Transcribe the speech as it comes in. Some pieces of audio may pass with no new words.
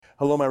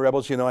Hello, my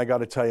rebels. You know, I got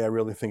to tell you, I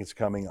really think it's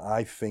coming.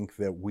 I think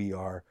that we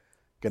are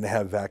going to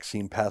have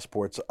vaccine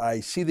passports. I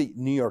see that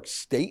New York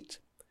State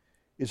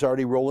is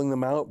already rolling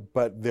them out,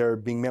 but they're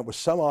being met with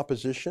some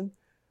opposition.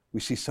 We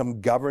see some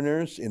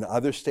governors in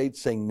other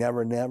states saying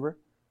never, never.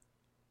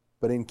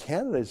 But in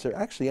Canada, is there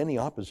actually any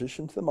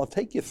opposition to them? I'll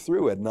take you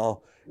through it and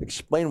I'll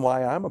explain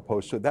why I'm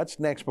opposed to it. That's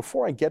next.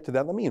 Before I get to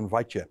that, let me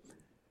invite you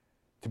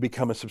to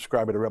become a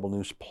subscriber to Rebel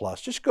News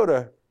Plus. Just go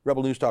to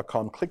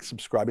rebelnews.com, click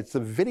subscribe. It's the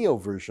video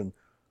version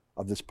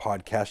of this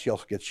podcast. You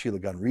also get Sheila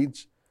Gunn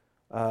Reid's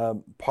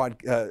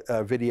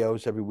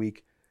videos every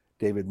week,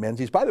 David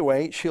Menzies. By the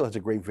way, Sheila has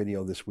a great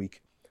video this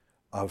week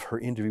of her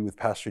interview with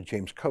Pastor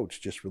James Coates,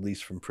 just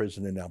released from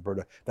prison in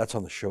Alberta. That's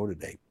on the show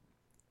today.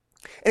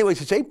 Anyways,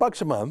 it's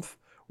 $8 a month,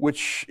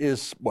 which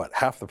is,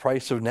 half the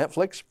price of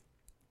Netflix?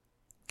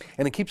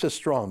 And it keeps us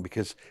strong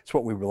because it's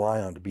what we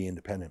rely on to be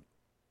independent.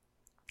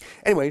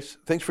 Anyways,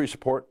 thanks for your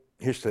support.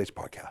 Here's today's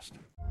podcast.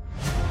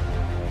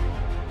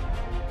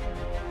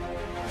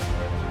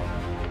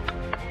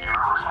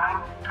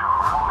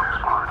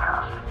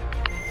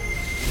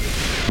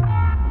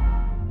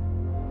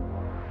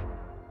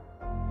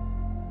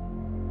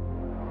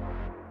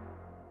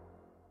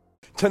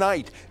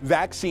 Tonight,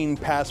 vaccine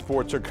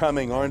passports are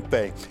coming, aren't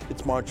they?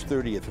 It's March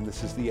 30th, and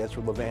this is the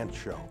Ezra Levant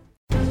Show.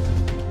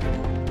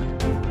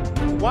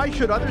 Why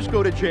should others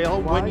go to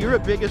jail when you're the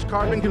biggest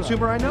carbon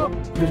consumer I know?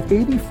 There's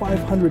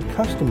 8,500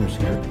 customers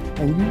here,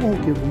 and you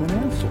won't give them an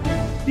answer.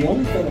 The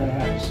only thing I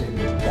have to say to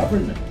the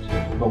government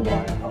about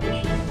why I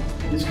publish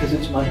it is because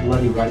it's my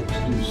bloody right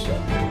to do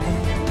so.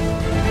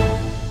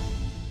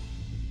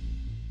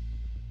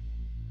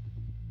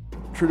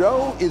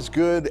 Trudeau is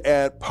good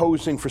at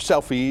posing for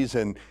selfies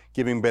and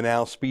giving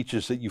banal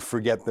speeches that you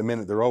forget the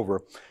minute they're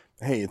over.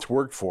 Hey, it's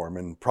worked for him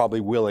and probably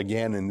will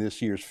again in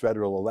this year's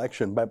federal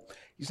election, but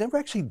he's never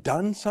actually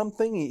done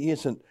something. He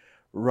hasn't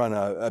run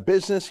a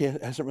business. He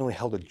hasn't really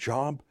held a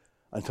job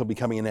until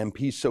becoming an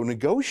MP. So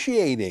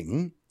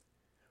negotiating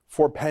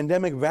for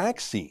pandemic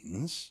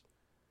vaccines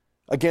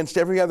against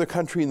every other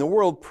country in the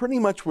world pretty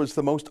much was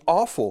the most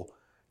awful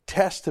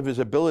test of his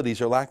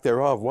abilities or lack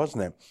thereof,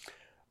 wasn't it?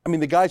 I mean,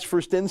 the guy's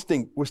first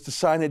instinct was to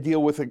sign a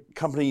deal with a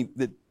company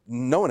that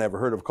no one ever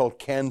heard of called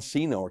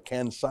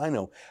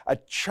CanSino, a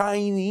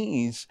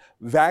Chinese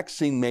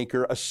vaccine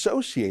maker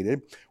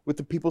associated with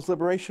the People's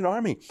Liberation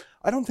Army.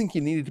 I don't think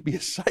you needed to be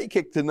a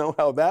psychic to know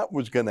how that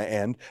was going to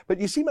end. But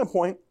you see my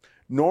point?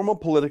 Normal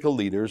political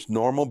leaders,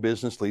 normal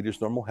business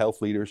leaders, normal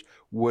health leaders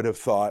would have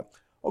thought,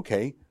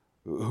 okay,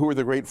 who are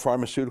the great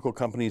pharmaceutical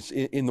companies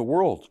in the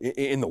world?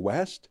 In the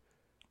West?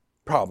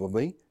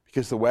 Probably,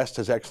 because the West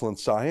has excellent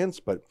science,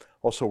 but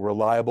also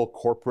reliable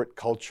corporate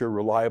culture,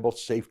 reliable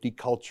safety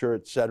culture,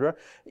 etc.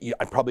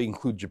 I'd probably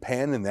include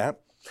Japan in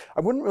that. I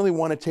wouldn't really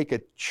want to take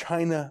a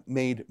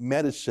China-made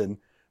medicine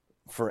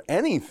for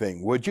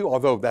anything, would you?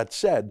 Although that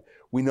said,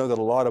 we know that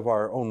a lot of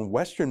our own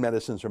Western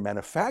medicines are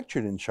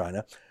manufactured in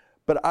China,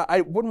 but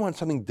I wouldn't want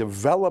something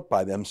developed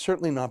by them,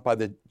 certainly not by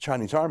the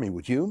Chinese army,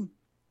 would you?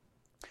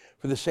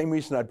 For the same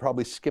reason, I'd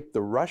probably skip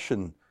the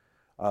Russian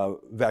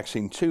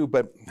vaccine too,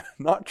 but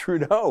not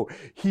Trudeau.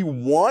 He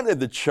wanted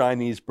the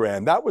Chinese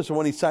brand. That was the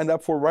one he signed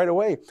up for right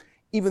away,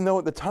 even though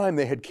at the time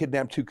they had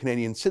kidnapped 2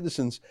 Canadian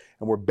citizens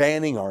and were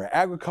banning our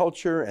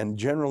agriculture and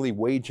generally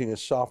waging a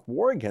soft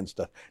war against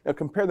us. Now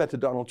compare that to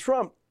Donald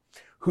Trump,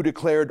 who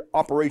declared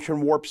Operation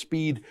Warp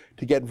Speed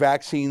to get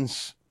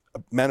vaccines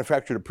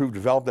manufactured, approved,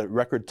 developed at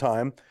record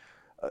time,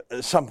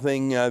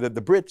 something that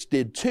the Brits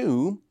did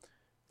too,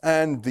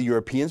 and the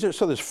Europeans.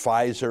 So there's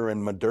Pfizer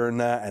and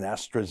Moderna and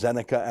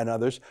AstraZeneca and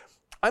others.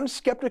 I'm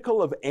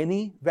skeptical of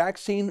any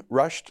vaccine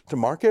rushed to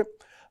market.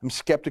 I'm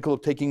skeptical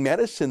of taking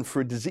medicine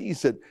for a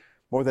disease that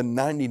more than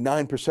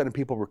 99% of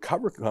people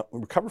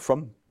recover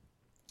from.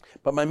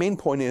 But my main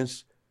point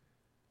is,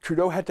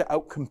 Trudeau had to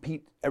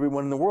outcompete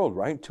everyone in the world,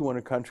 right?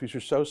 200 countries or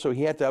so. So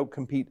he had to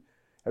outcompete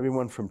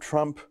everyone from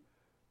Trump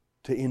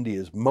to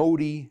India's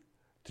Modi,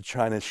 to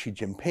China's Xi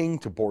Jinping,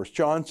 to Boris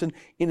Johnson.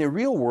 In a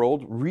real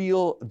world,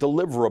 real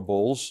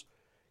deliverables,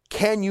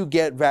 can you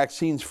get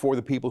vaccines for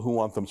the people who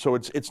want them? So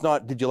it's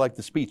not, did you like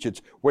the speech? It's,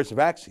 where's the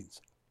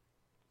vaccines?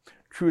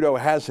 Trudeau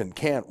hasn't,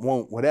 can't,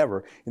 won't,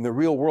 whatever. In the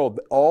real world,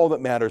 all that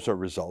matters are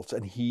results,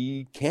 and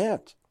he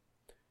can't.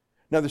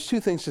 Now, there's 2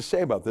 things to say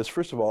about this.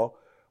 First of all,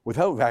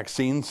 without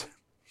vaccines,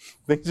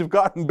 things have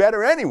gotten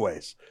better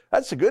anyways.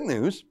 That's the good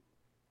news.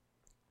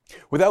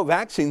 Without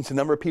vaccines, the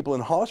number of people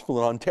in hospital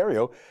in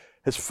Ontario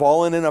has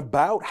fallen in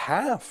about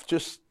half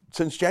just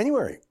since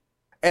January.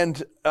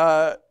 And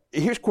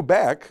here's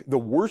Quebec, the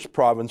worst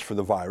province for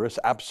the virus,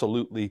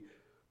 absolutely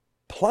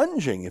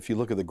plunging if you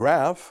look at the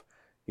graph.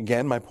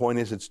 Again, my point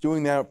is it's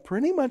doing that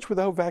pretty much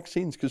without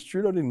vaccines because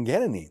Trudeau didn't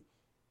get any.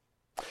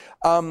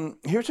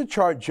 Here's a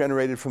chart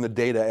generated from the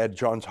data at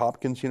Johns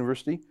Hopkins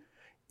University.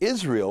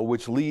 Israel,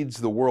 which leads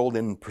the world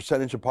in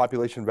percentage of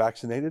population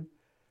vaccinated,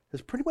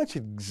 has pretty much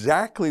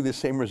exactly the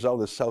same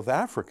result as South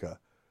Africa,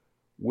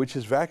 which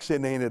has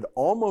vaccinated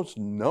almost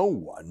no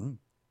one.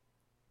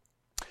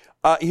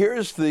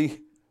 Here's the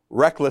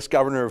reckless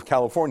governor of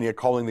California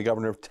calling the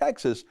governor of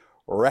Texas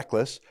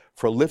reckless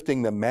for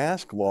lifting the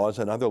mask laws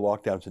and other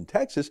lockdowns in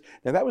Texas.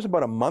 Now, that was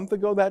about a month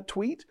ago, that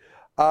tweet.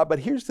 But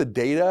here's the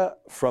data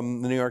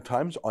from the New York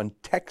Times on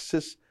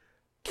Texas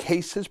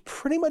cases,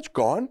 pretty much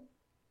gone.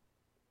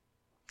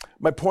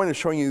 My point of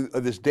showing you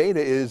this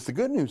data is the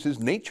good news is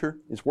nature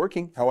is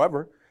working.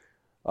 However,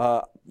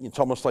 it's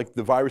almost like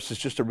the virus is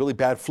just a really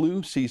bad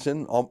flu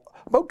season,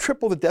 about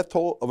triple the death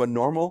toll of a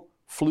normal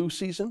flu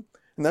season.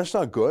 And that's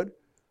not good,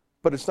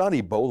 but it's not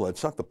Ebola.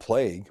 It's not the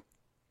plague.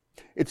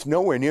 It's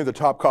nowhere near the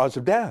top cause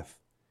of death.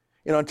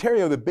 In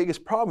Ontario, the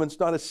biggest province,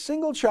 not a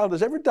single child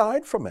has ever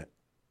died from it.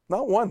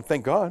 Not one,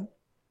 thank God.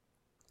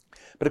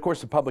 But of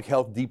course, the public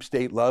health deep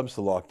state loves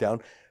the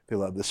lockdown. They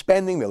love the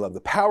spending, they love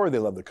the power, they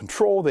love the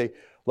control, they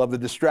love the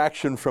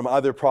distraction from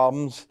other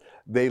problems.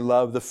 They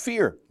love the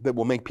fear that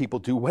will make people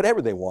do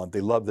whatever they want.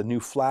 They love the new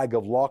flag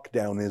of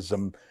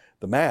lockdownism,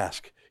 the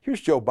mask.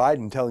 Here's Joe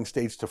Biden telling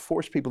states to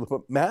force people to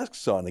put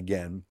masks on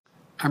again.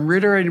 I'm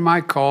reiterating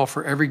my call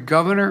for every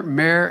governor,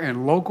 mayor,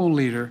 and local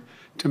leader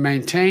to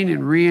maintain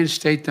and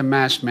reinstate the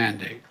mask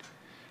mandate.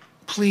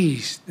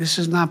 Please, this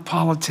is not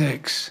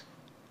politics.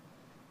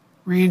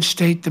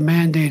 Reinstate the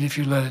mandate if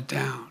you let it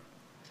down.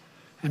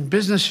 And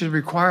business should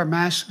require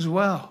masks as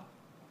well.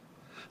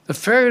 The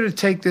failure to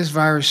take this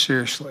virus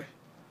seriously,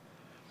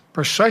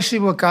 precisely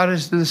what got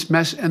us in this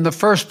mess in the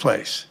first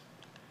place,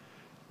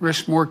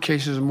 risks more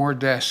cases and more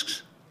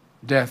deaths.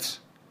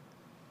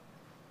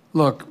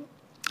 Look,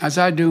 as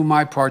I do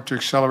my part to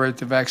accelerate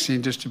the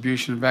vaccine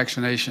distribution and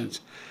vaccinations,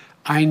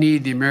 I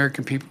need the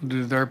American people to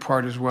do their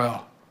part as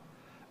well.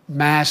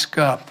 Mask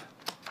up.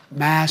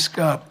 Mask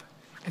up.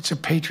 It's a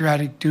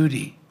patriotic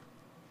duty.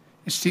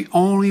 It's the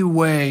only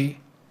way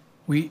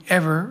we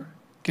ever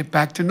get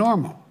back to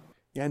normal.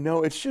 Yeah,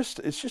 no, it's just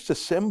a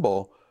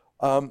symbol.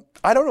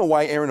 I don't know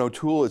why Aaron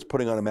O'Toole is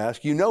putting on a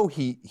mask. You know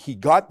he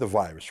got the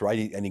virus,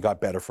 right? And he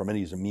got better from it.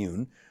 He's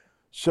immune.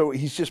 So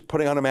he's just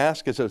putting on a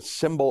mask as a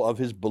symbol of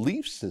his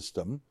belief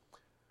system.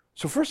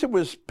 So first it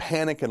was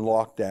panic and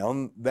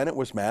lockdown, then it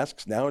was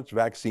masks, now it's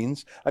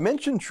vaccines. I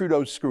mentioned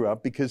Trudeau's screw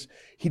up because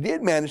he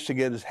did manage to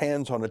get his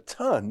hands on a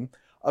ton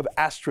of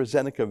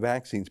AstraZeneca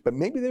vaccines, but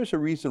maybe there's a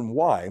reason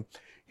why.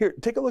 Here,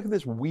 take a look at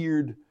this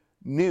weird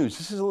news.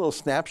 This is a little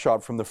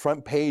snapshot from the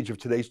front page of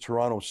today's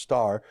Toronto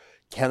Star,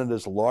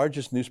 Canada's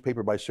largest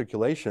newspaper by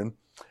circulation.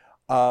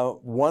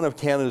 One of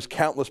Canada's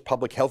countless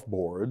public health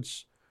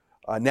boards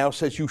now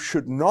says you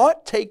should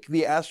not take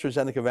the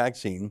AstraZeneca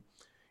vaccine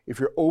if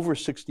you're over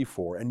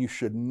 64, and you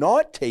should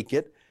not take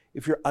it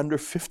if you're under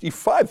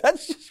 55.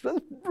 That's just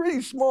a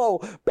pretty small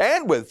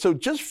bandwidth. So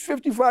just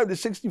 55 to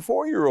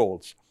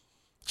 64-year-olds,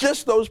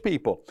 just those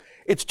people.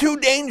 It's too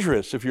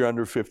dangerous if you're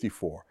under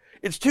 54.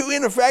 It's too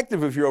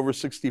ineffective if you're over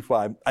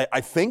 65. I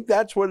think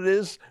that's what it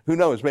is. Who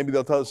knows? Maybe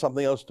they'll tell us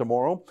something else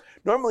tomorrow.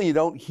 Normally, you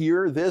don't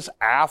hear this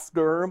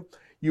after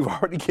you've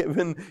already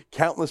given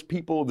countless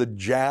people the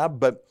jab.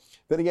 But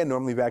then again,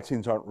 normally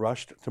vaccines aren't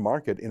rushed to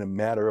market in a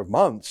matter of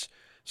months,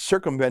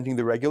 circumventing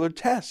the regular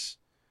tests.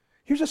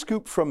 Here's a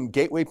scoop from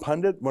Gateway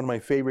Pundit, one of my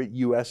favorite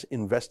U.S.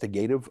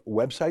 investigative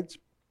websites.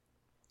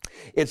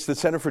 It's the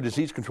Center for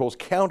Disease Control's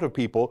count of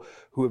people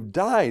who have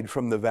died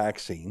from the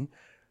vaccine,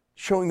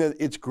 showing that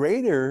it's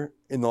greater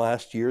in the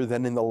last year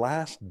than in the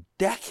last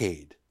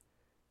decade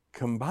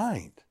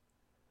combined.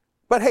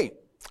 But hey,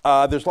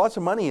 there's lots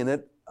of money in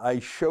it. I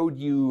showed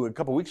you a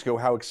couple weeks ago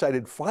how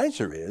excited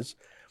Pfizer is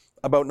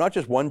about not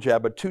just one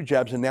jab, but two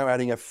jabs, and now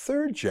adding a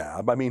third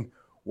jab. I mean,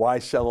 why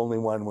sell only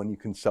one when you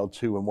can sell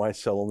two, and why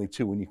sell only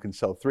two when you can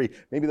sell three?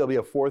 Maybe there'll be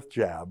a fourth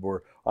jab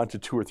or onto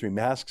 2 or 3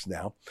 masks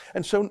now.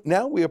 And so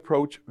now we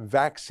approach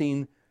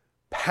vaccine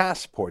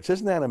passports.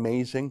 Isn't that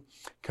amazing?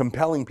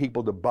 Compelling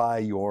people to buy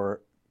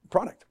your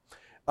product.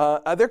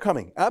 They're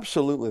coming.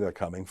 Absolutely, they're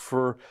coming.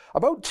 For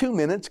about 2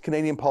 minutes,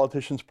 Canadian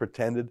politicians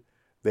pretended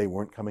they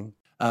weren't coming.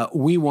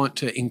 We want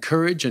to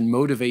encourage and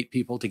motivate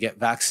people to get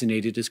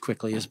vaccinated as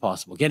quickly as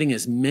possible. Getting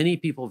as many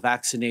people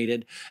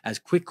vaccinated as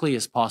quickly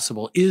as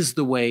possible is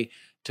the way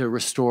to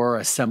restore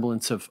a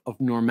semblance of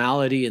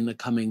normality in the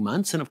coming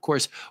months. And of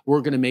course, we're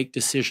going to make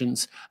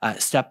decisions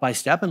step by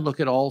step and look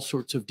at all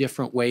sorts of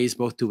different ways,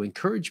 both to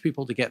encourage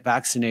people to get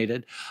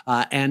vaccinated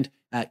and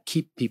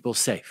keep people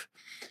safe.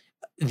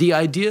 The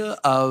idea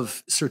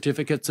of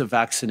certificates of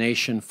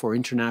vaccination for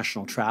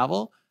international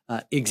travel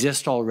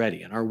exist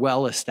already and are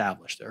well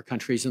established. There are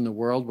countries in the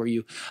world where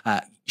you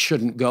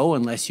shouldn't go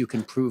unless you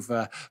can prove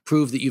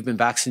that you've been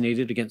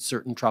vaccinated against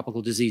certain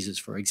tropical diseases,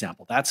 for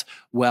example. That's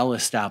well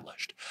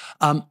established.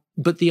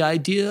 But the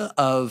idea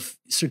of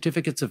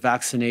certificates of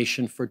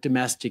vaccination for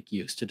domestic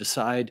use to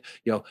decide,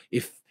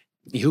 if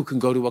who can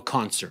go to a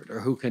concert or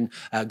who can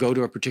go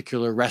to a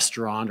particular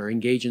restaurant or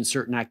engage in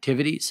certain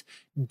activities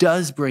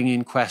does bring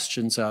in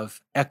questions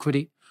of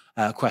equity,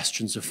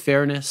 questions of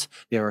fairness.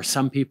 There are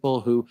some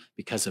people who,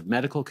 because of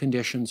medical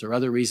conditions or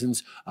other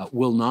reasons,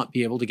 will not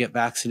be able to get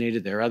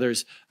vaccinated. There are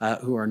others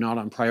who are not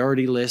on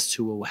priority lists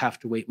who will have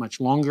to wait much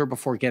longer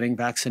before getting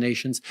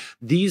vaccinations.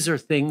 These are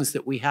things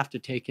that we have to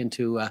take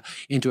into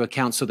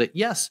account so that,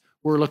 yes,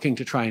 we're looking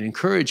to try and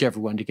encourage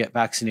everyone to get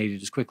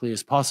vaccinated as quickly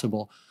as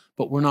possible.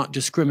 but we're not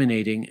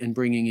discriminating and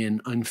bringing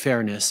in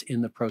unfairness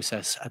in the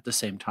process at the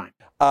same time.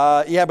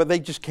 Yeah, but they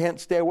just can't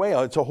stay away.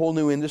 It's a whole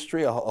new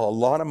industry, a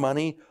lot of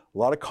money, a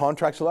lot of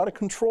contracts, a lot of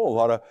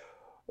control,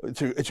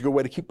 it's a good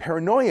way to keep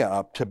paranoia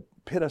up, to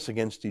pit us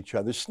against each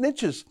other.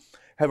 Snitches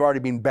have already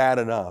been bad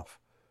enough.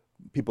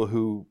 People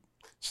who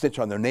snitch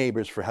on their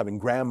neighbors for having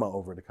grandma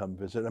over to come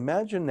visit.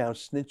 Imagine now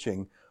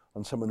snitching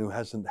on someone who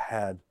hasn't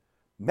had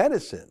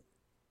medicine.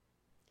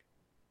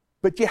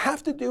 But you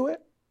have to do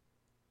it.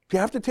 You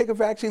have to take a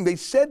vaccine. They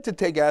said to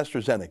take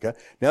AstraZeneca.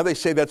 Now they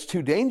say that's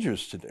too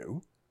dangerous to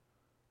do.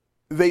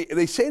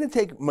 They say to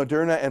take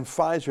Moderna and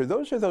Pfizer.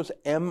 Those are those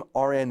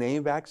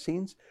mRNA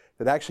vaccines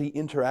that actually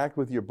interact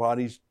with your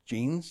body's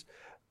genes.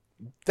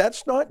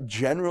 That's not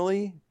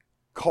generally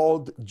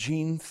called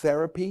gene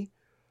therapy,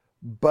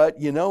 but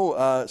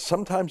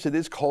sometimes it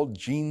is called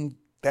gene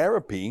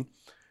therapy.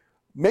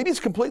 Maybe it's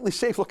completely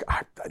safe. Look,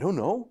 I don't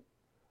know.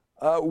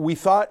 We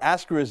thought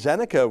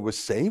AstraZeneca was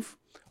safe.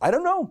 I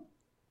don't know.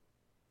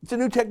 It's a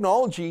new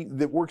technology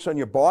that works on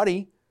your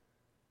body.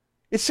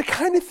 It's the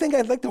kind of thing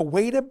I'd like to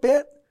wait a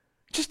bit,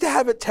 just to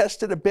have it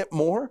tested a bit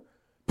more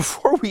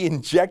before we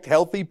inject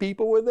healthy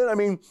people with it. I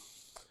mean,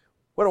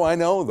 what do I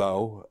know,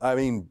 though? I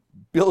mean,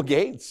 Bill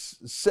Gates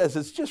says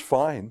it's just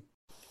fine.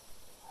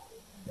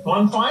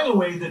 One final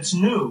way that's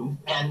new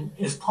and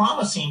is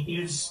promising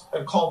is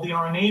called the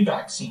RNA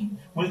vaccine.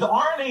 With the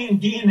RNA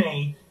and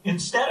DNA,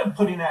 instead of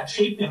putting that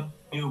shape in,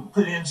 you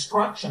put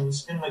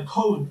instructions in the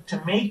code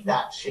to make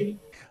that shape.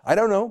 I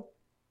don't know.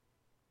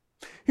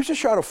 Here's a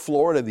shot of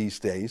Florida these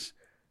days.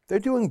 They're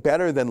doing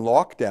better than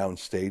lockdown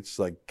states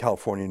like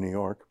California and New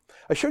York.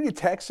 I showed you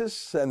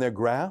Texas and their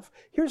graph.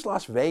 Here's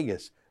Las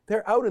Vegas.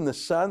 They're out in the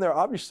sun. They're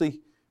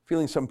obviously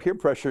feeling some peer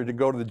pressure to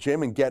go to the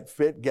gym and get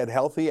fit, get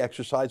healthy,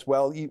 exercise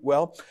well, eat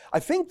well. I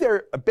think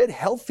they're a bit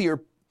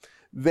healthier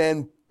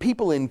than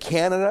people in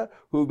Canada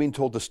who have been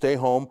told to stay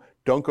home,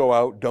 don't go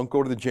out, don't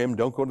go to the gym,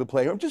 don't go to the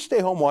playground, just stay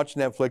home, watch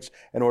Netflix,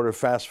 and order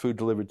fast food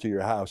delivered to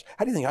your house.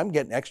 How do you think I'm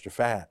getting extra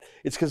fat?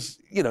 It's because,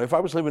 if I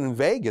was living in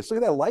Vegas, look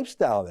at that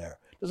lifestyle there.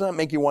 Doesn't that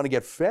make you want to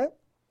get fit?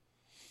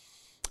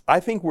 I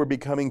think we're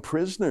becoming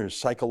prisoners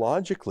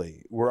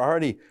psychologically. We're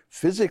already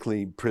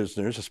physically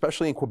prisoners,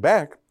 especially in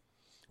Quebec,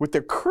 with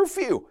their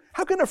curfew.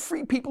 How can a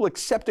free people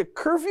accept a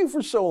curfew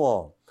for so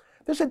long?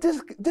 There's a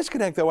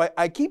disconnect, though.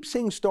 I keep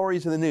seeing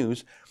stories in the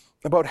news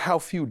about how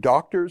few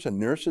doctors and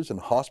nurses and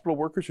hospital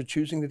workers are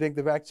choosing to take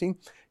the vaccine.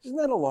 Isn't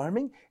that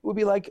alarming? It would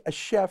be like a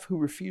chef who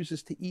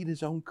refuses to eat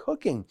his own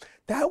cooking.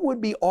 That would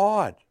be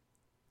odd.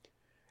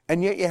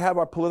 And yet you have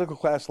our political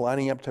class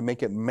lining up to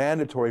make it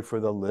mandatory for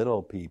the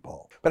little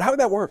people. But how would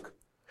that work?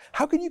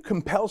 How can you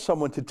compel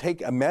someone to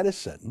take a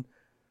medicine,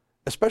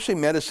 especially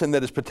medicine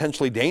that is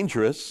potentially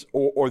dangerous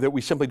or that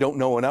we simply don't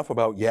know enough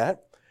about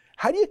yet?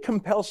 How do you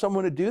compel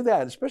someone to do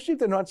that, especially if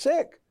they're not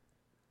sick?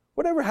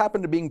 Whatever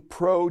happened to being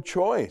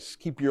pro-choice?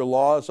 Keep your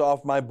laws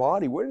off my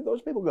body. Where did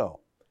those people go?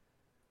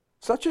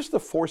 It's not just the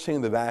forcing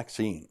of the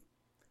vaccine.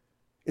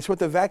 It's what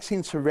the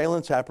vaccine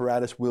surveillance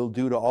apparatus will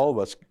do to all of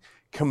us.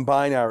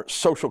 Combine our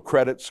social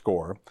credit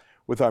score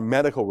with our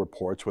medical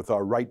reports, with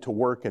our right to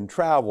work and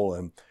travel,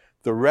 and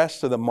the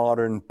rest of the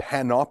modern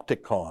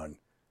panopticon,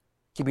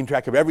 keeping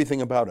track of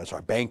everything about us,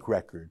 our bank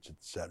records,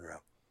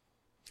 etc.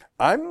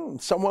 I'm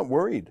somewhat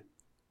worried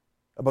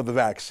about the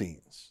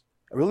vaccines.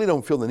 I really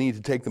don't feel the need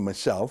to take them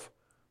myself.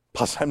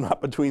 Plus, I'm not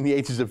between the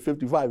ages of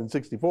 55 and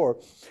 64.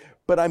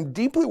 But I'm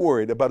deeply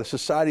worried about a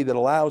society that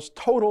allows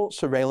total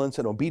surveillance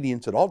and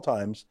obedience at all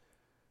times,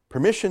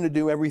 permission to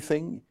do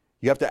everything.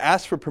 You have to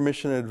ask for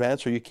permission in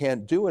advance or you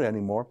can't do it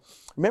anymore.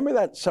 Remember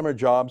that summer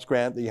jobs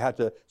grant that you had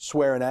to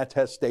swear an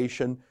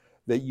attestation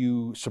that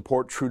you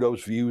support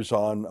Trudeau's views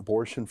on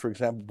abortion, for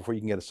example, before you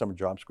can get a summer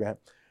jobs grant?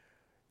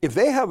 If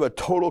they have a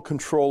total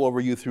control over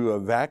you through a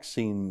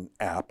vaccine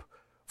app,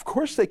 of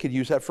course they could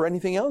use that for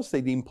anything else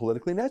they deem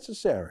politically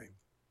necessary.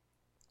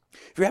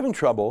 If you're having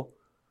trouble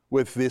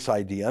with this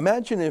idea,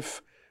 imagine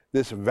if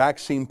this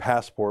vaccine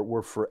passport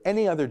were for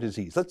any other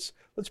disease. Let's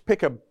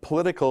pick a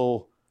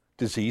political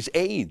disease,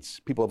 AIDS.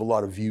 People have a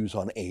lot of views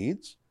on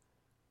AIDS.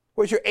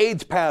 Where's your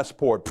AIDS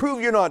passport?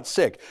 Prove you're not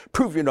sick.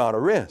 Prove you're not a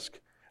risk.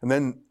 And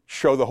then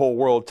show the whole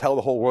world, tell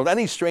the whole world,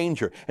 any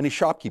stranger, any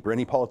shopkeeper,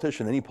 any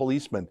politician, any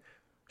policeman,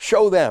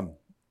 show them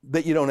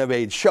that you don't have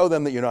AIDS. Show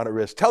them that you're not at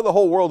risk. Tell the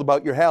whole world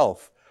about your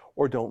health,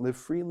 or don't live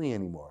freely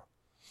anymore.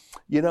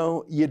 You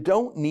know, you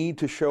don't need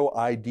to show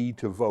ID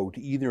to vote,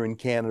 either in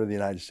Canada or the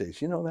United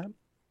States. You know that?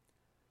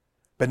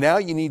 But now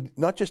you need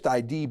not just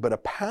ID, but a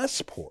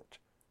passport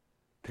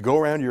to go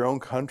around your own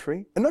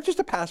country. And not just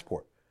a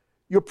passport,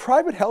 your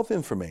private health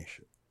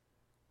information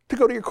to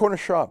go to your corner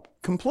shop.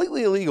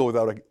 Completely illegal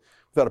without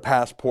a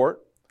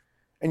passport.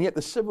 And yet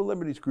the civil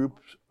liberties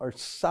groups are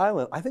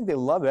silent. I think they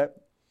love it.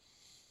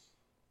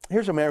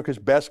 Here's America's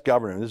best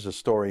governor. This is a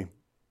story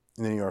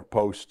in the New York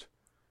Post.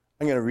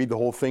 I'm going to read the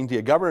whole thing to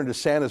you. Governor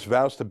DeSantis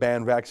vows to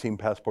ban vaccine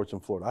passports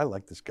in Florida. I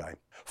like this guy.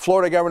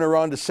 Florida Governor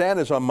Ron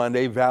DeSantis on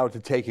Monday vowed to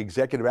take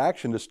executive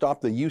action to stop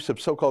the use of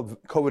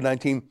so-called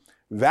COVID-19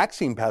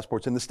 vaccine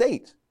passports in the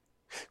state.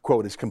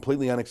 Quote, it's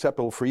completely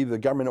unacceptable for either the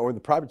government or the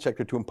private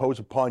sector to impose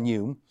upon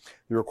you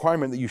the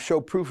requirement that you show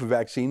proof of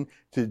vaccine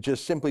to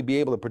just simply be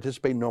able to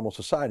participate in normal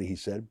society, he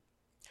said.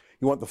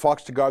 You want the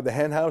fox to guard the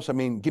hen house? I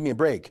mean, give me a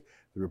break,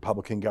 the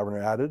Republican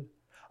governor added.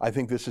 I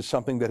think this is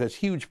something that has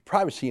huge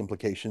privacy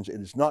implications.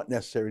 It is not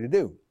necessary to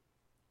do.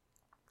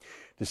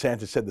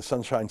 DeSantis said the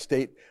Sunshine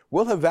State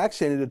will have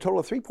vaccinated a total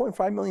of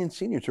 3.5 million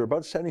seniors, or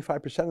about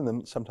 75% of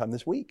them, sometime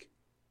this week.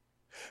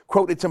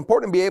 Quote, it's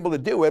important to be able to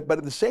do it, but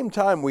at the same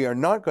time, we are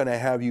not going to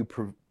have you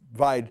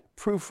provide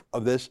proof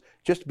of this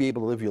just to be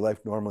able to live your life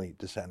normally,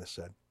 DeSantis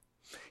said.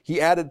 He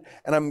added,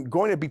 and I'm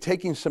going to be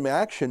taking some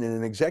action in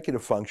an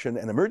executive function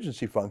and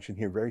emergency function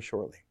here very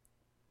shortly.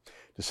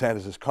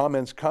 DeSantis'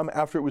 comments come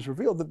after it was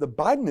revealed that the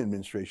Biden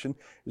administration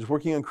is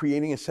working on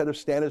creating a set of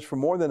standards for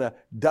more than a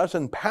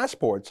dozen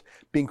passports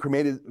being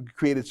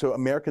created so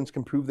Americans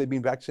can prove they've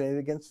been vaccinated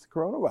against the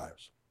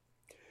coronavirus.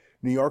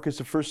 New York is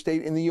the first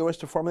state in the U.S.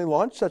 to formally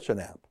launch such an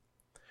app.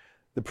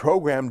 The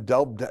program,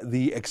 dubbed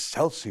the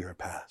Excelsior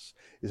Pass,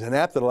 is an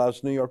app that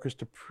allows New Yorkers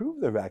to prove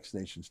their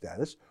vaccination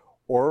status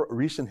or a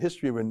recent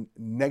history of a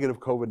negative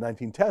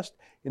COVID-19 test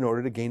in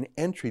order to gain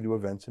entry to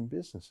events and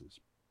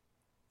businesses.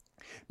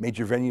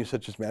 Major venues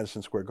such as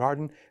Madison Square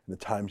Garden and the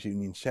Times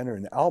Union Center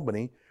in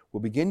Albany will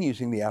begin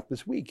using the app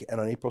this week. And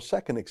on April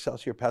 2nd,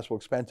 Excelsior Pass will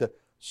expand to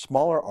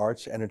smaller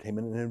arts,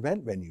 entertainment, and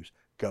event venues,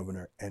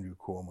 Governor Andrew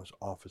Cuomo's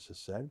office has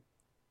said.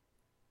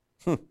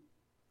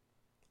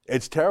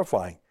 It's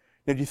terrifying.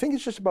 Now, do you think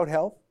it's just about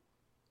health?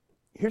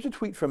 Here's a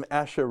tweet from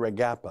Asha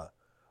Ragappa.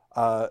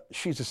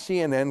 She's a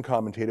CNN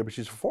commentator, but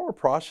she's a former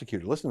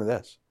prosecutor. Listen to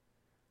this.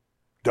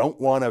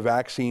 Don't want a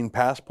vaccine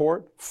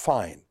passport?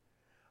 Fine.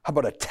 How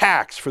about a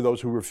tax for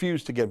those who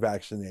refuse to get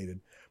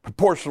vaccinated,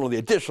 proportional to the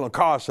additional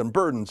costs and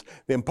burdens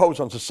they impose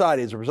on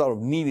society as a result of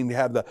needing to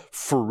have the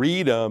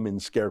freedom,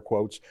 in scare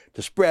quotes,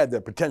 to spread their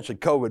potentially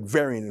COVID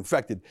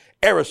variant-infected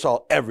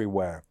aerosol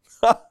everywhere.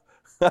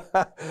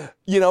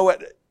 You know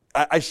what?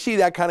 I see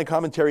that kind of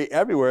commentary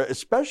everywhere,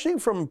 especially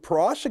from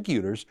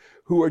prosecutors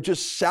who are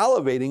just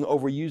salivating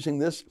over using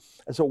this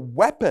as a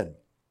weapon.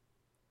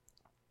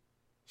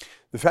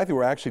 The fact that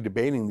we're actually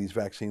debating these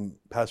vaccine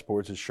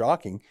passports is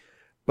shocking,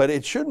 but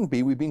it shouldn't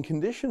be. We've been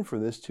conditioned for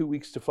this. 2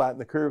 weeks to flatten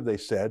the curve, they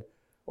said,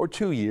 or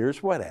 2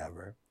 years,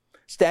 whatever.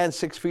 Stand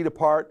 6 feet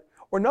apart,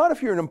 or not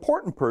if you're an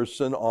important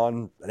person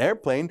on an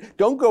airplane.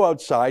 Don't go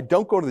outside,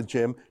 don't go to the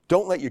gym,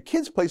 don't let your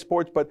kids play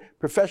sports, but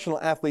professional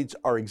athletes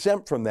are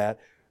exempt from that.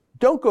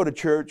 Don't go to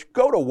church,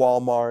 go to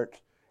Walmart,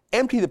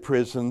 empty the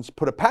prisons,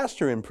 put a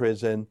pastor in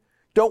prison,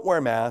 don't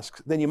wear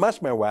masks, then you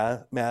must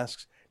wear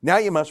masks, now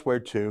you must wear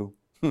two.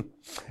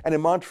 And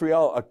in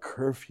Montreal, a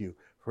curfew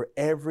for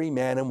every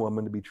man and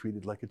woman to be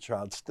treated like a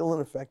child, still in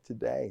effect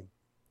today.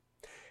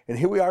 And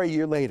here we are a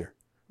year later.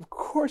 Of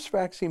course,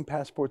 vaccine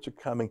passports are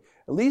coming.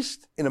 At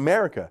least in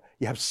America,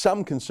 you have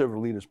some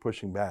conservative leaders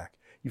pushing back.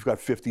 You've got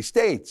 50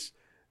 states.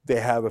 They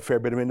have a fair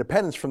bit of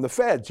independence from the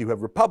feds. You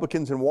have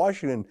Republicans in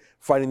Washington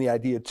fighting the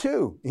idea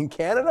too. In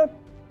Canada,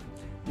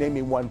 name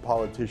me one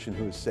politician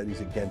who has said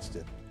he's against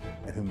it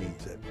and who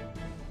means it.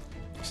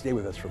 Stay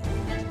with us for a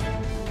moment.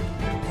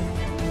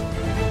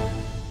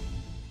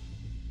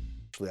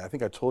 I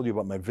think I told you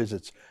about my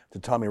visits to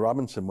Tommy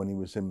Robinson when he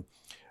was in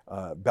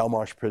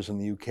Belmarsh Prison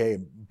in the UK,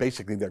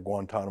 basically their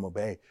Guantanamo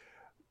Bay.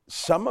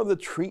 Some of the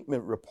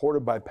treatment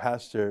reported by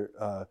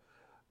Pastor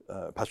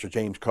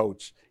James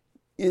Coates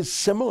is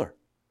similar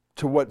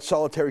to what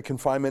solitary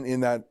confinement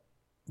in that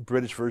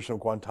British version of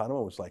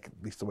Guantanamo was like,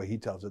 at least the way he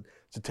tells it.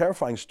 It's a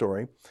terrifying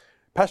story.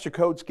 Pastor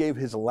Coates gave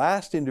his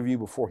last interview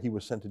before he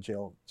was sent to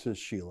jail to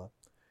Sheila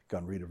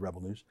Gunn Reid of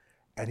Rebel News,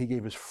 and he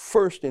gave his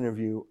first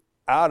interview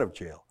out of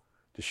jail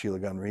to Sheila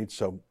Gunn Reid.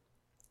 So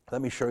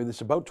let me show you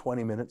this, about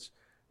 20 minutes.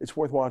 It's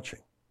worth watching.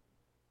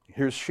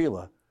 Here's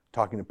Sheila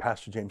talking to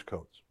Pastor James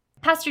Coates.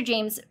 Pastor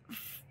James,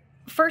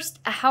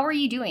 first, how are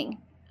you doing?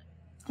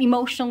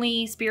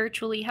 Emotionally,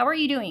 spiritually, how are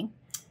you doing?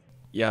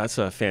 Yeah, that's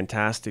a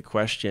fantastic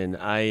question.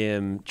 I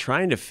am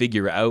trying to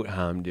figure out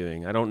how I'm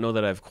doing. I don't know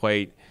that I've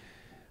quite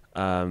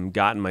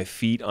gotten my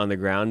feet on the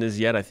ground as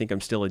yet. I think I'm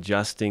still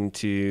adjusting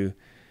to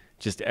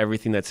just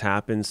everything that's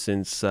happened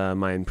since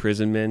my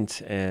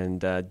imprisonment,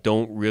 and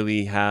don't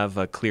really have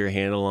a clear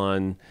handle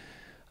on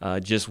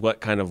just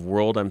what kind of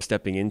world I'm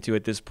stepping into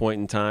at this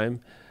point in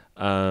time.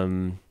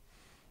 I'm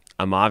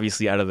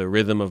obviously out of the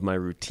rhythm of my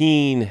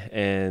routine,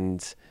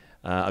 and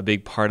a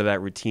big part of that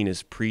routine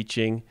is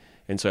preaching.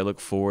 And so I look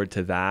forward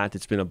to that.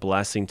 It's been a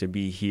blessing to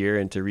be here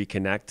and to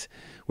reconnect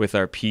with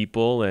our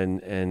people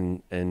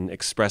and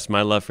express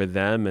my love for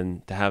them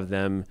and to have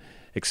them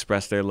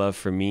express their love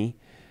for me.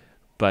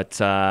 But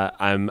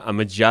I'm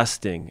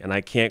adjusting, and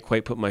I can't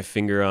quite put my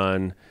finger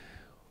on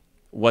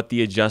what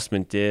the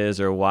adjustment is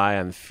or why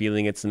I'm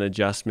feeling it's an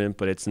adjustment,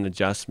 but it's an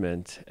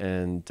adjustment.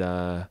 And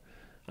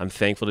I'm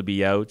thankful to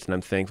be out, and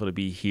I'm thankful to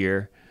be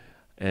here.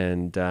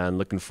 And I'm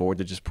looking forward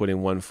to just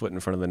putting one foot in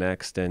front of the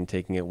next and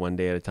taking it one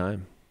day at a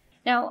time.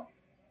 Now,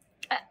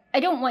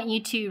 I don't want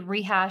you to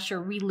rehash or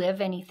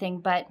relive anything,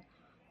 but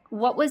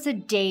what was a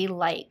day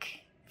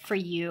like for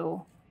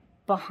you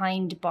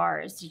behind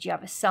bars? Did you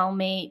have a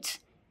cellmate?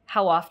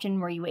 How often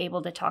were you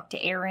able to talk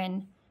to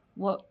Aaron?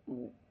 What,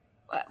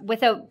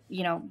 without,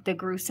 the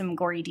gruesome,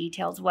 gory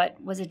details, what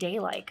was a day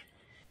like?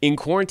 In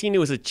quarantine, it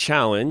was a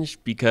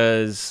challenge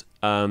because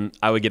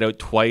I would get out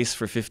twice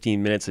for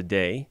 15 minutes a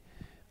day.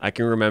 I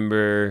can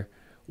remember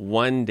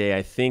one day,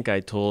 I think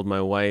I told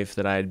my wife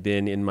that I had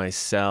been in my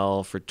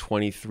cell for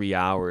 23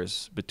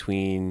 hours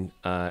between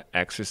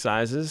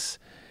exercises.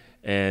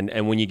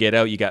 And when you get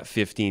out, you got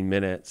 15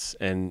 minutes,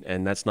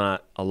 and that's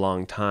not a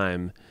long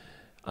time.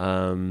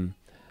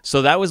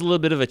 So that was a little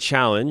bit of a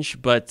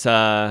challenge, but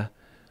I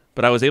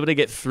was able to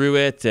get through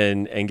it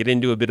and get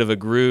into a bit of a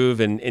groove.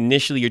 And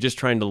initially, you're just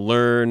trying to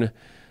learn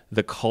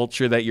the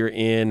culture that you're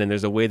in, and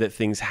there's a way that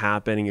things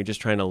happen, and you're just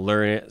trying to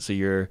learn it so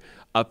you're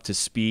up to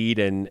speed,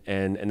 and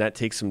that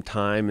takes some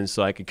time. And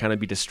so I could kind of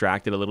be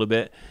distracted a little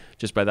bit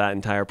just by that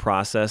entire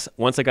process.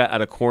 Once I got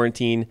out of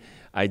quarantine,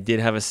 I did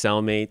have a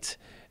cellmate,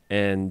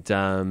 and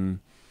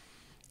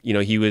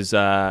he was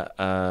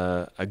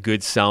a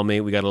good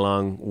cellmate. We got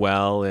along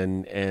well,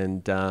 and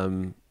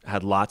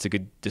had lots of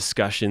good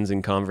discussions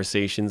and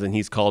conversations, and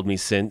he's called me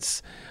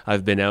since.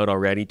 I've been out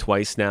already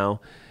twice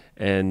now.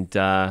 And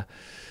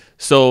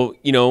so,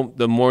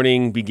 the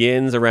morning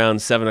begins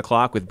around 7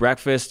 o'clock with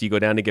breakfast. You go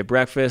down to get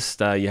breakfast,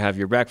 you have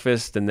your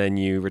breakfast, and then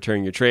you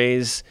return your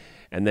trays,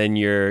 and then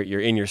you're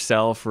in your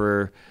cell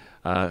for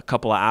a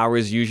couple of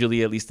hours,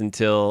 usually at least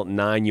until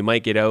 9. You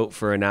might get out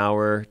for an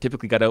hour,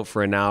 typically got out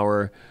for an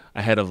hour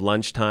ahead of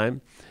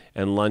lunchtime,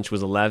 and lunch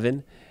was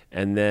 11.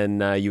 And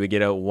then you would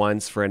get out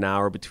once for an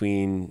hour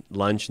between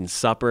lunch and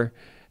supper,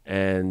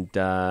 and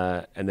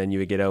then you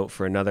would get out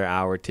for another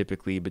hour,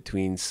 typically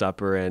between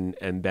supper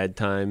and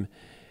bedtime.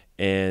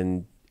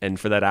 And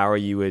for that hour,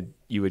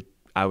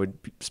 I would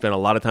spend a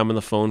lot of time on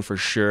the phone for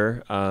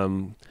sure.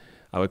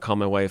 I would call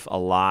my wife a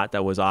lot.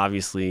 That was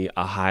obviously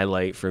a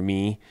highlight for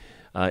me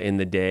in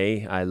the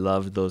day. I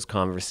loved those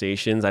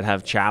conversations. I'd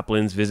have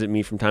chaplains visit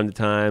me from time to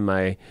time.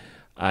 I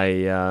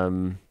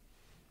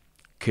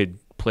could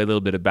play a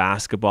little bit of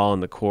basketball in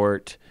the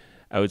court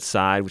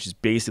outside, which is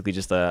basically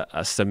just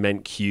a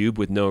cement cube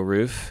with no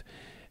roof,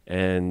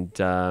 and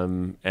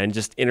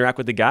just interact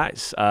with the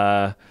guys.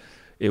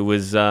 It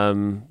was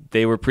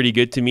they were pretty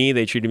good to me.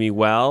 They treated me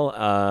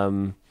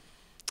well.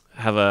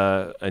 Have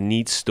a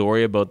neat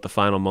story about the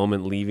final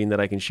moment leaving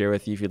that I can share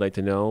with you if you'd like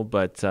to know,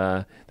 but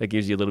that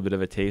gives you a little bit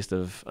of a taste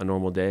of a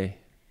normal day.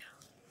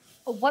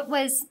 What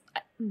was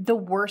the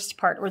worst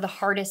part or the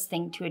hardest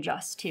thing to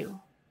adjust to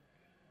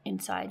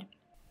inside?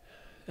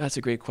 That's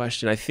a great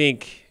question. I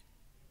think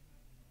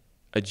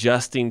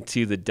adjusting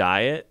to the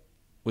diet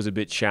was a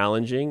bit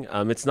challenging.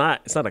 It's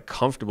not a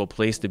comfortable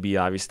place to be,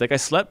 obviously. Like, I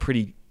slept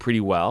pretty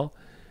well,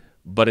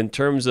 but in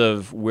terms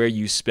of where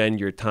you spend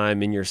your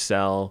time in your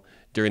cell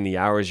during the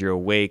hours you're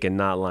awake and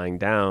not lying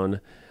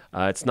down,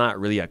 it's not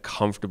really a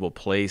comfortable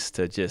place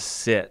to just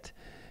sit,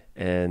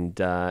 and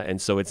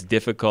so it's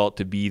difficult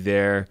to be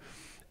there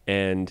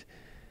and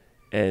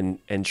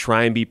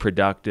try and be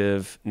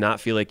productive, not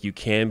feel like you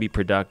can be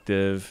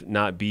productive,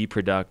 not be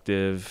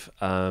productive.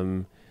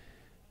 And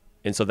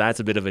so that's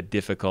a bit of a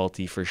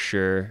difficulty for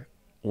sure.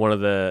 One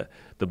of the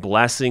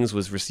blessings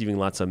was receiving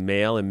lots of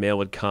mail, and mail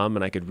would come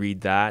and I could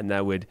read that, and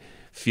that would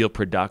feel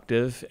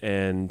productive,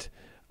 and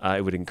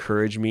it would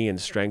encourage me and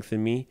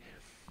strengthen me.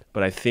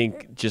 But I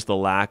think just the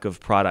lack of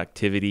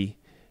productivity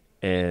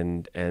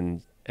and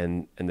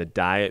the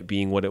diet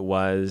being what it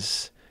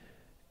was,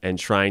 and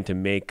trying to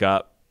make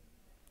up,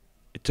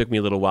 it took me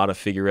a little while to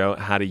figure out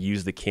how to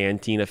use the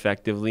canteen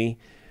effectively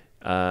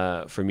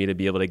for me to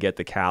be able to get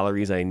the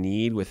calories I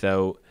need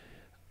without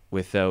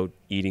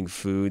eating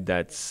food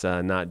that's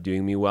not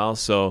doing me well.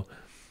 So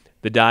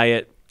the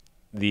diet,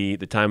 the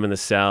time in the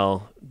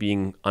cell,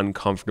 being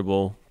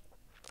uncomfortable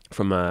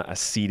from a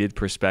seated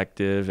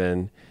perspective,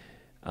 and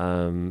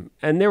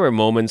there were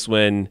moments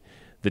when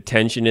the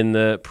tension in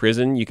the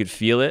prison, you could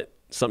feel it.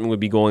 Something would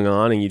be going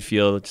on, and you'd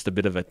feel just a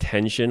bit of a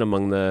tension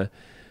among the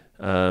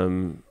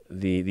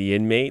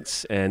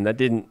inmates, and that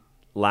didn't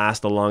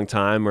last a long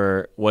time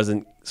or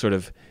wasn't sort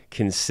of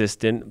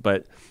consistent.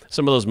 But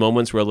some of those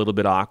moments were a little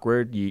bit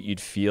awkward. You'd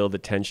feel the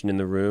tension in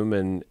the room,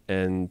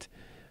 and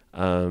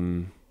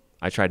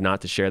I tried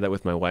not to share that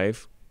with my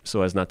wife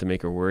so as not to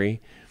make her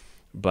worry.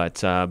 But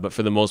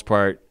for the most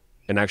part,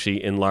 and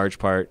actually in large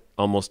part,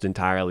 almost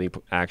entirely,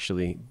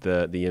 actually,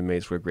 the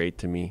inmates were great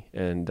to me,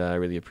 and I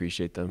really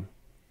appreciate them.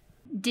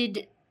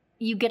 Did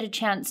you get a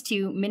chance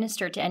to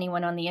minister to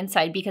anyone on the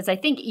inside? Because I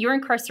think your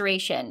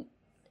incarceration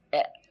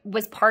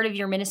was part of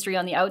your ministry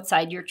on the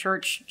outside. Your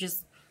church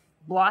just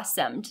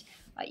blossomed,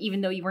 even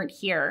though you weren't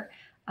here.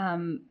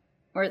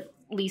 Or at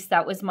least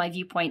that was my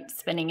viewpoint,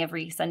 spending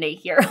every Sunday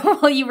here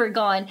while you were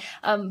gone.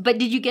 But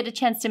did you get a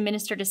chance to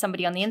minister to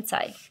somebody on the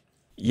inside?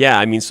 Yeah,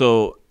 I mean,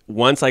 so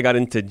once I got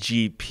into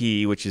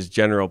GP, which is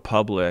general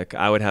public,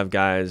 I would have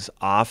guys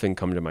often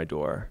come to my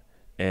door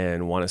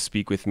and want to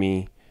speak with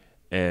me,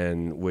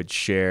 and would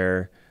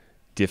share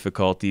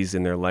difficulties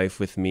in their life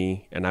with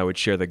me, and I would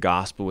share the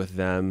gospel with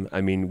them.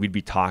 I mean, we'd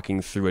be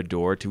talking through a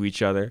door to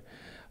each other,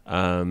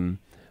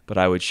 but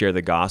I would share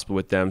the gospel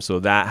with them. So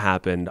that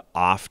happened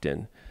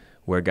often.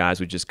 where guys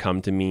would just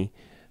come to me.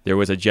 There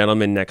was a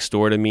gentleman next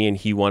door to me, and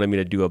he wanted me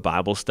to do a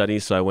Bible study,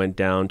 so I went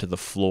down to the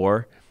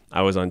floor.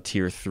 I was on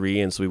tier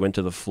 3, and so we went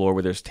to the floor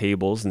where there's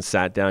tables and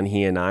sat down,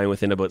 he and I, and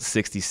within about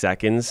 60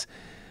 seconds,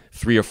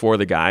 3 or 4 of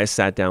the guys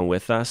sat down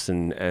with us,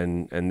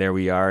 and there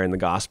we are in the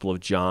Gospel of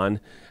John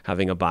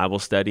having a Bible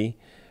study.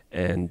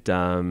 And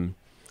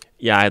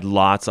yeah, I had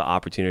lots of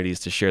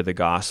opportunities to share the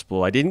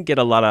gospel. I didn't get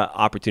a lot of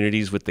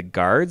opportunities with the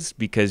guards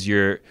because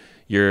you're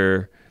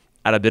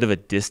at a bit of a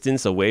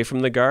distance away from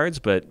the guards,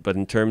 but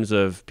in terms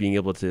of being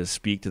able to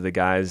speak to the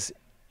guys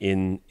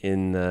in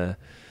the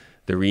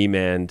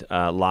remand,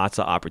 lots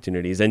of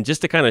opportunities. And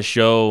just to kind of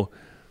show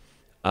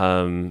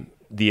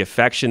the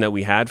affection that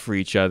we had for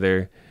each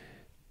other,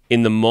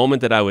 in the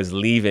moment that I was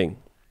leaving,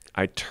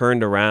 I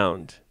turned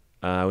around.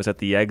 I was at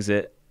the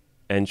exit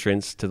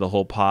entrance to the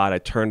whole pod. I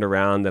turned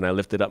around and I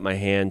lifted up my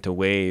hand to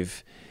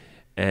wave,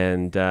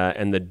 and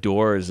the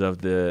doors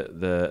of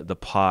the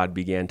pod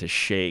began to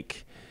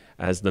shake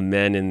as the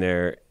men in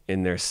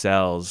their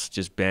cells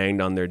just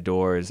banged on their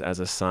doors as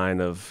a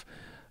sign of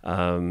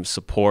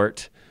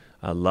support,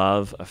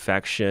 love,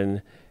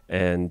 affection.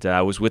 And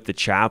I was with the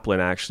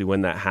chaplain actually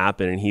when that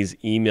happened, and he's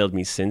emailed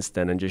me since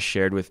then and just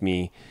shared with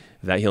me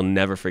that he'll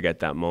never forget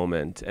that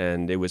moment,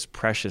 and it was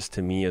precious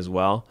to me as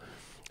well.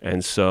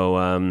 And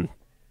so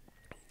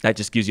that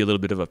just gives you a little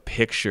bit of a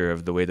picture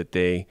of the way that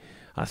they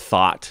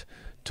thought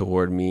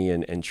toward me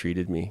and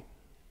treated me.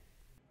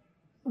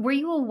 Were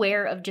you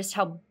aware of just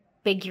how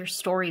big your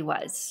story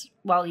was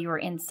while you were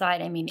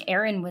inside? I mean,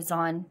 Aaron was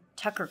on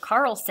Tucker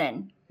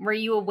Carlson. Were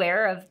you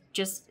aware of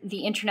just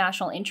the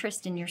international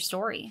interest in your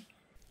story?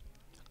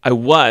 I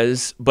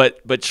was,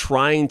 but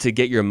trying to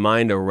get your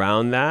mind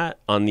around that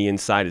on the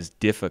inside is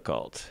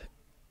difficult.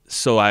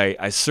 So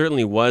I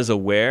certainly was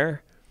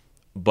aware,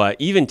 but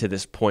even to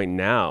this point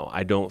now,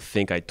 I don't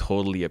think I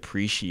totally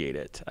appreciate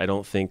it. I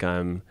don't think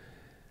I'm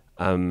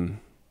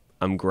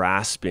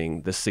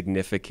grasping the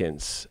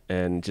significance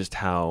and just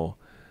how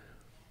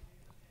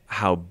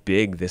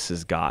big this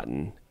has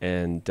gotten.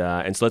 And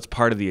so that's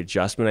part of the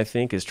adjustment, I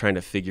think, is trying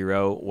to figure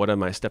out, what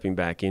am I stepping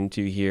back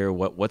into here?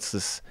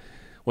 What's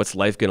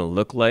life going to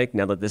look like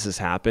now that this has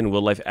happened?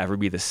 Will life ever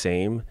be the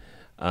same?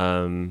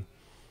 And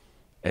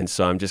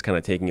so I'm just kind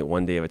of taking it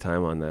one day at a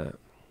time on that.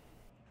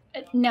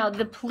 Now,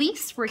 the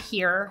police were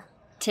here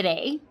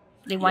today.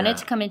 They wanted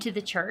to come into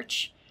the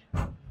church.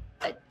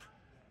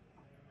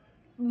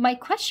 My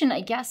question, I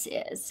guess,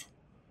 is,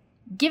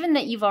 given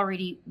that you've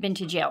already been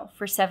to jail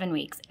for 7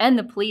 weeks and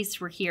the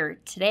police were here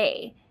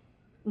today,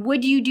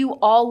 would you do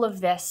all of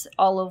this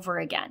all over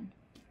again?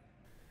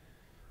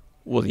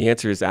 Well, the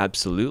answer is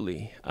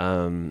absolutely.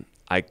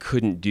 I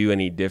couldn't do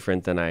any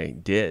different than I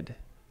did.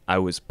 I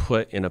was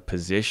put in a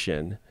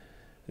position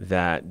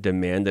that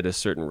demanded a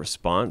certain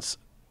response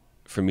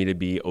for me to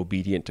be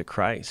obedient to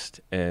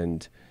Christ.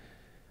 And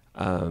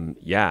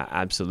yeah,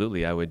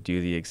 absolutely, I would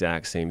do the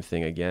exact same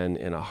thing again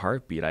in a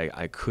heartbeat.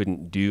 I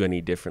couldn't do any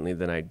differently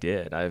than I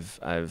did.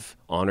 I've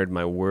honored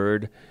my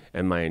word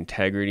and my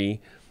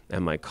integrity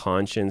and my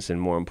conscience,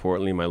 and more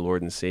importantly, my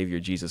Lord and Savior,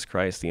 Jesus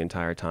Christ, the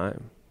entire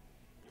time.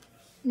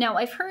 Now,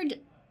 I've heard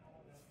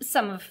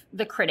some of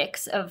the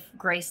critics of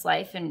Grace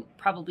Life, and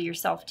probably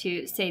yourself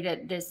too, say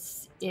that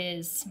this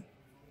is,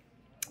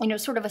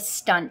 sort of a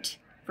stunt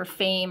for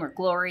fame or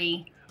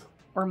glory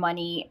or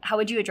money. How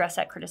would you address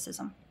that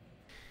criticism?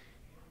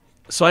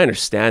 So I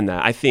understand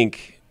that. I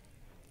think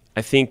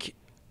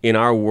in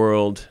our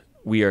world,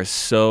 we are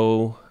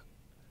so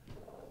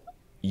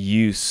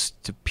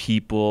used to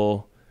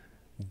people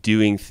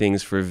doing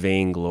things for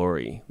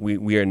vainglory.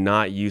 We are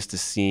not used to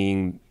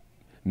seeing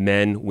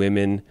men,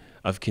 women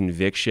of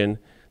conviction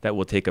that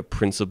will take a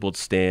principled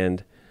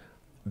stand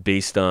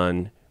based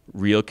on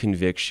real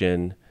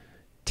conviction,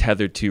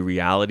 tethered to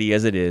reality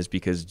as it is,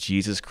 because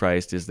Jesus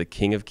Christ is the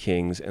King of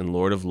Kings and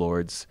Lord of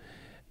Lords.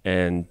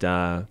 And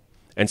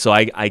so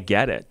I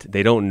get it.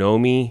 They don't know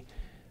me.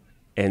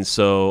 And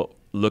so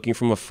looking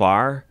from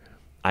afar,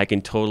 I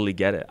can totally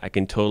get it. I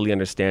can totally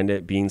understand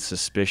it, being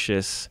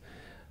suspicious,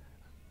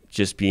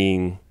 just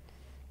thinking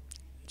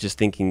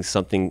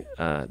something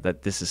that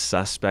this is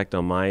suspect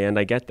on my end.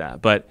 I get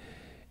that.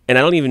 And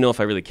I don't even know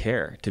if I really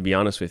care, to be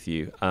honest with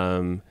you.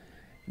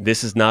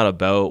 This is not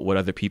about what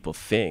other people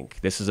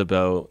think. This is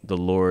about the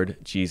Lord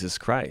Jesus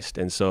Christ.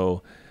 And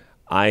so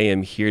I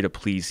am here to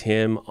please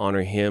him,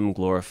 honor him,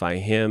 glorify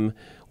him.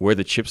 Where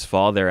the chips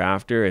fall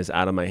thereafter is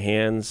out of my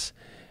hands.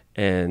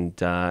 And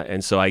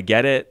so I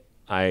get it.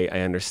 I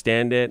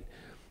understand it.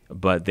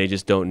 But they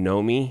just don't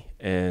know me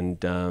and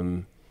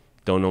don't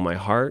know my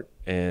heart.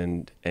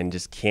 And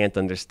just can't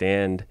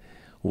understand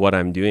what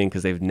I'm doing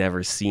because they've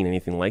never seen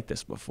anything like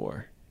this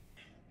before.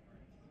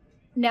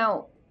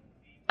 Now,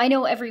 I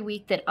know every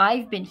week that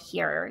I've been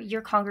here,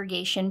 your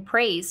congregation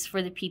prays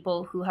for the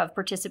people who have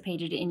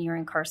participated in your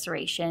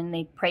incarceration.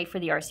 They pray for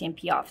the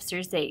RCMP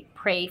officers. They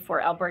pray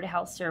for Alberta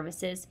Health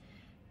Services.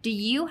 Do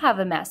you have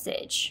a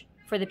message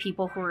for the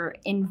people who are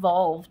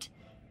involved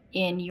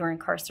in your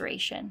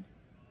incarceration?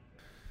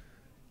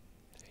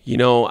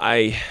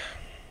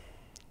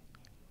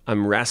 I'm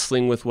I'm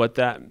wrestling with what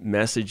that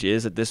message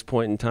is at this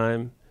point in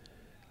time.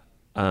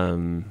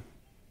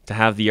 To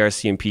have the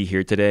RCMP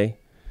here today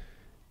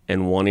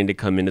and wanting to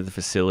come into the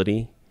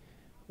facility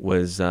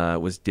was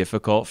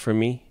difficult for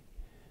me.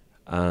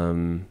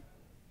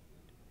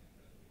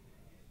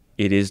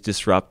 It is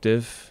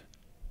disruptive.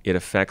 It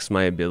affects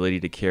my ability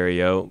to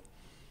carry out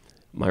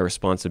my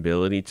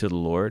responsibility to the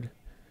Lord.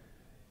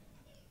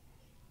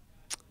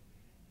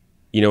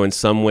 You know, in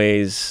some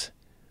ways,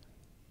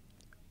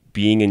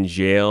 being in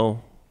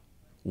jail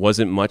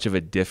wasn't much of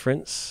a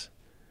difference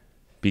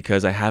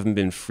because I haven't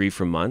been free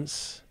for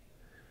months.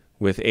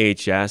 With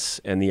AHS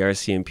and the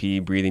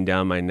RCMP breathing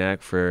down my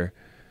neck for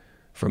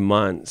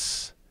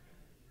months,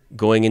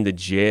 going into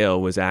jail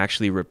was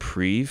actually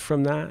reprieve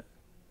from that.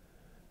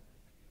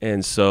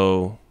 And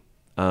so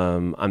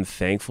I'm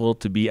thankful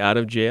to be out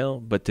of jail,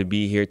 but to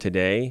be here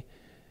today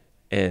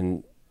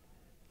and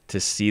to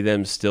see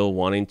them still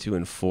wanting to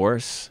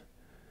enforce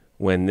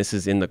when this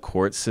is in the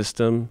court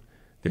system,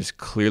 there's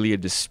clearly a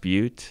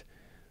dispute.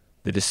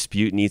 The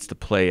dispute needs to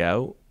play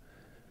out.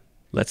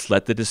 Let's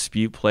let the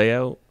dispute play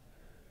out.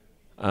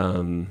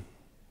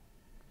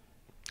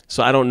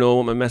 So I don't know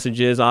what my message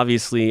is.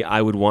 Obviously,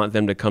 I would want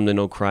them to come to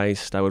know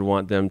Christ. I would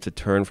want them to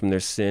turn from their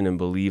sin and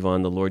believe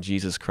on the Lord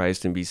Jesus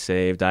Christ and be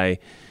saved. I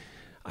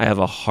have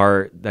a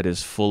heart that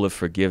is full of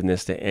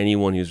forgiveness to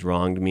anyone who's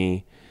wronged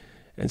me.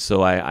 And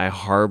so I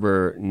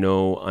harbor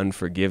no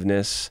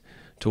unforgiveness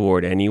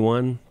toward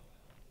anyone.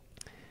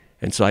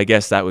 And so I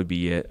guess that would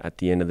be it at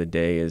the end of the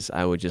day, is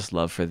I would just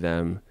love for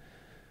them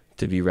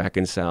to be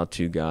reconciled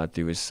to God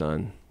through his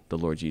Son, the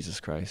Lord Jesus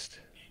Christ.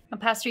 Well,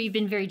 Pastor, you've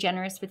been very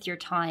generous with your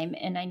time,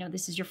 and I know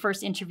this is your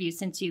first interview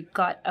since you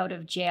got out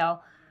of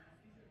jail.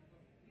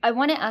 I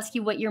want to ask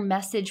you what your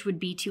message would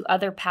be to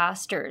other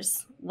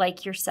pastors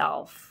like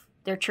yourself.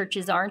 Their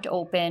churches aren't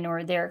open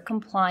or they're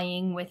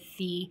complying with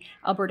the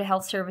Alberta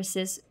Health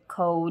Services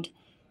Code,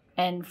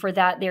 and for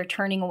that they're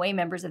turning away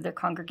members of their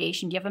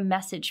congregation. Do you have a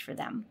message for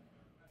them?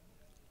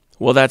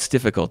 Well, that's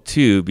difficult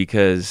too,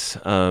 because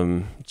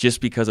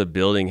just because a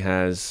building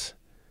has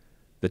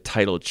the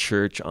title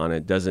church on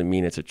it doesn't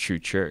mean it's a true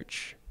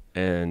church.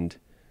 And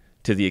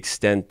to the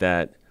extent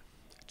that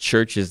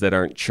churches that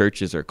aren't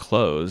churches are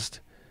closed,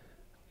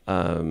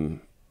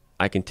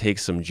 I can take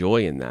some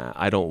joy in that.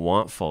 I don't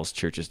want false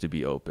churches to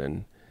be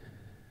open.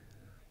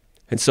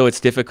 And so it's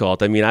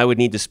difficult. I mean, I would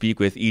need to speak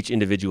with each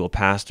individual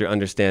pastor,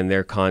 understand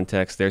their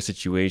context, their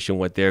situation,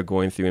 what they're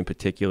going through in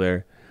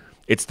particular.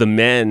 It's the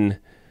men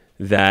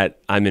that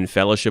I'm in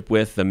fellowship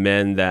with, the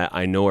men that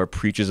I know are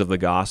preachers of the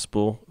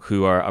gospel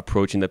who are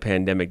approaching the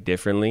pandemic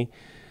differently.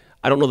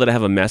 I don't know that I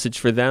have a message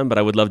for them, but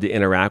I would love to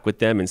interact with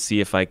them and see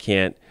if I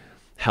can't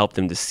help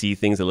them to see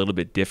things a little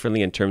bit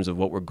differently in terms of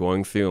what we're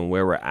going through and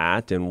where we're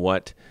at and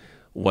what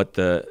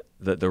the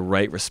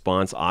right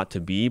response ought to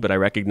be. But I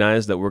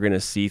recognize that we're going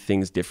to see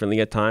things differently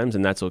at times,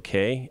 and that's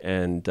okay.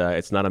 And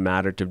it's not a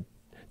matter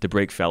to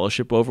break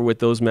fellowship over with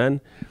those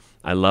men.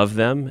 I love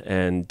them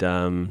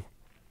and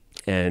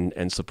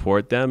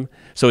support them.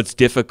 So it's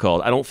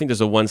difficult. I don't think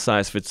there's a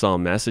one-size-fits-all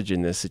message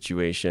in this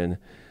situation.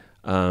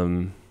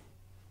 And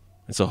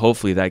so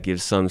hopefully that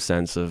gives some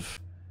sense of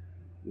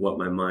what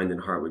my mind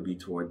and heart would be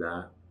toward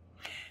that.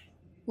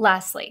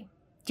 Lastly,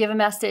 do you have a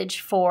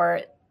message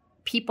for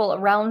people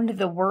around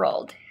the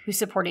world who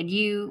supported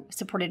you,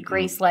 supported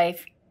Grace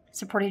Life,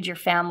 supported your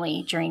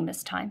family during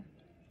this time?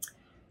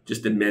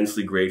 Just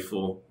immensely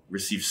grateful.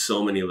 Received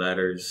so many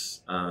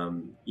letters,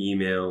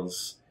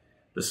 emails.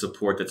 The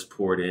support that's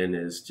poured in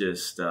is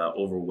just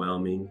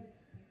overwhelming.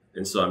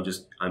 And so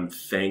I'm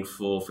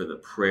thankful for the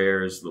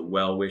prayers, the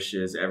well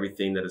wishes,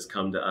 everything that has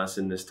come to us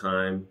in this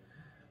time.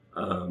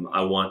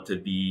 I want to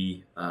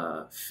be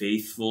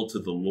faithful to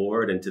the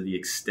Lord, and to the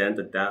extent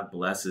that that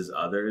blesses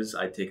others,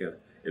 I take an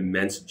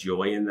immense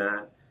joy in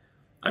that.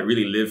 I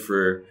really live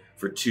for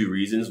two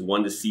reasons.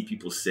 One, to see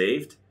people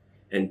saved,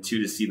 and two,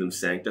 to see them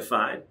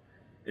sanctified.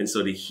 And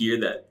so to hear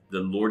that the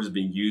Lord has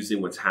been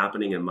using what's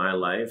happening in my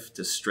life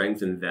to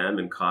strengthen them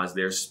and cause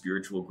their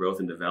spiritual growth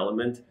and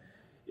development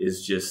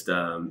is just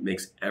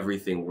makes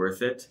everything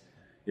worth it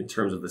in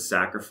terms of the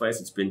sacrifice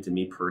it's been to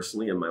me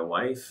personally and my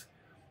wife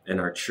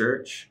and our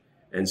church.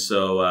 And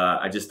so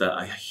I just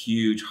a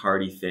huge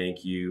hearty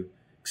thank you,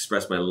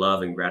 express my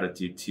love and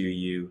gratitude to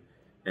you,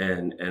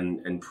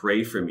 and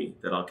pray for me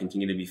that I'll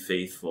continue to be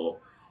faithful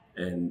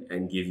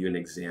and give you an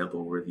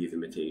example worthy of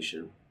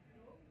imitation.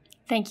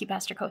 Thank you,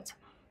 Pastor Coates.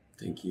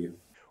 Thank you.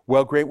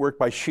 Well, great work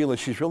by Sheila.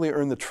 She's really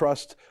earned the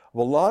trust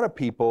of a lot of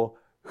people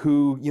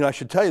who, I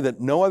should tell you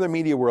that no other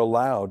media were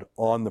allowed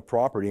on the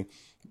property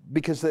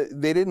because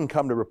they didn't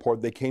come to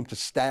report. They came to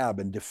stab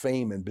and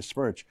defame and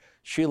besmirch.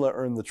 Sheila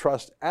earned the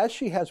trust, as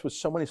she has with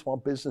so many small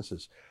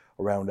businesses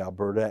around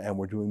Alberta, and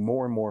we're doing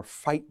more and more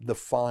Fight the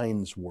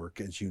Fines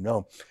work, as you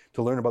know.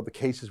 To learn about the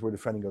cases we're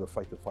defending, go to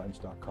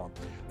fightthefines.com.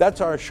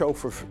 That's our show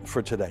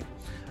for today.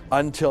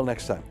 Until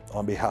next time,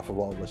 on behalf of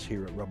all of us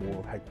here at Rebel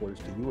World Headquarters,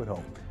 to you at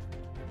home,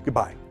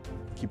 goodbye.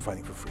 Keep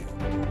fighting for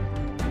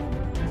freedom.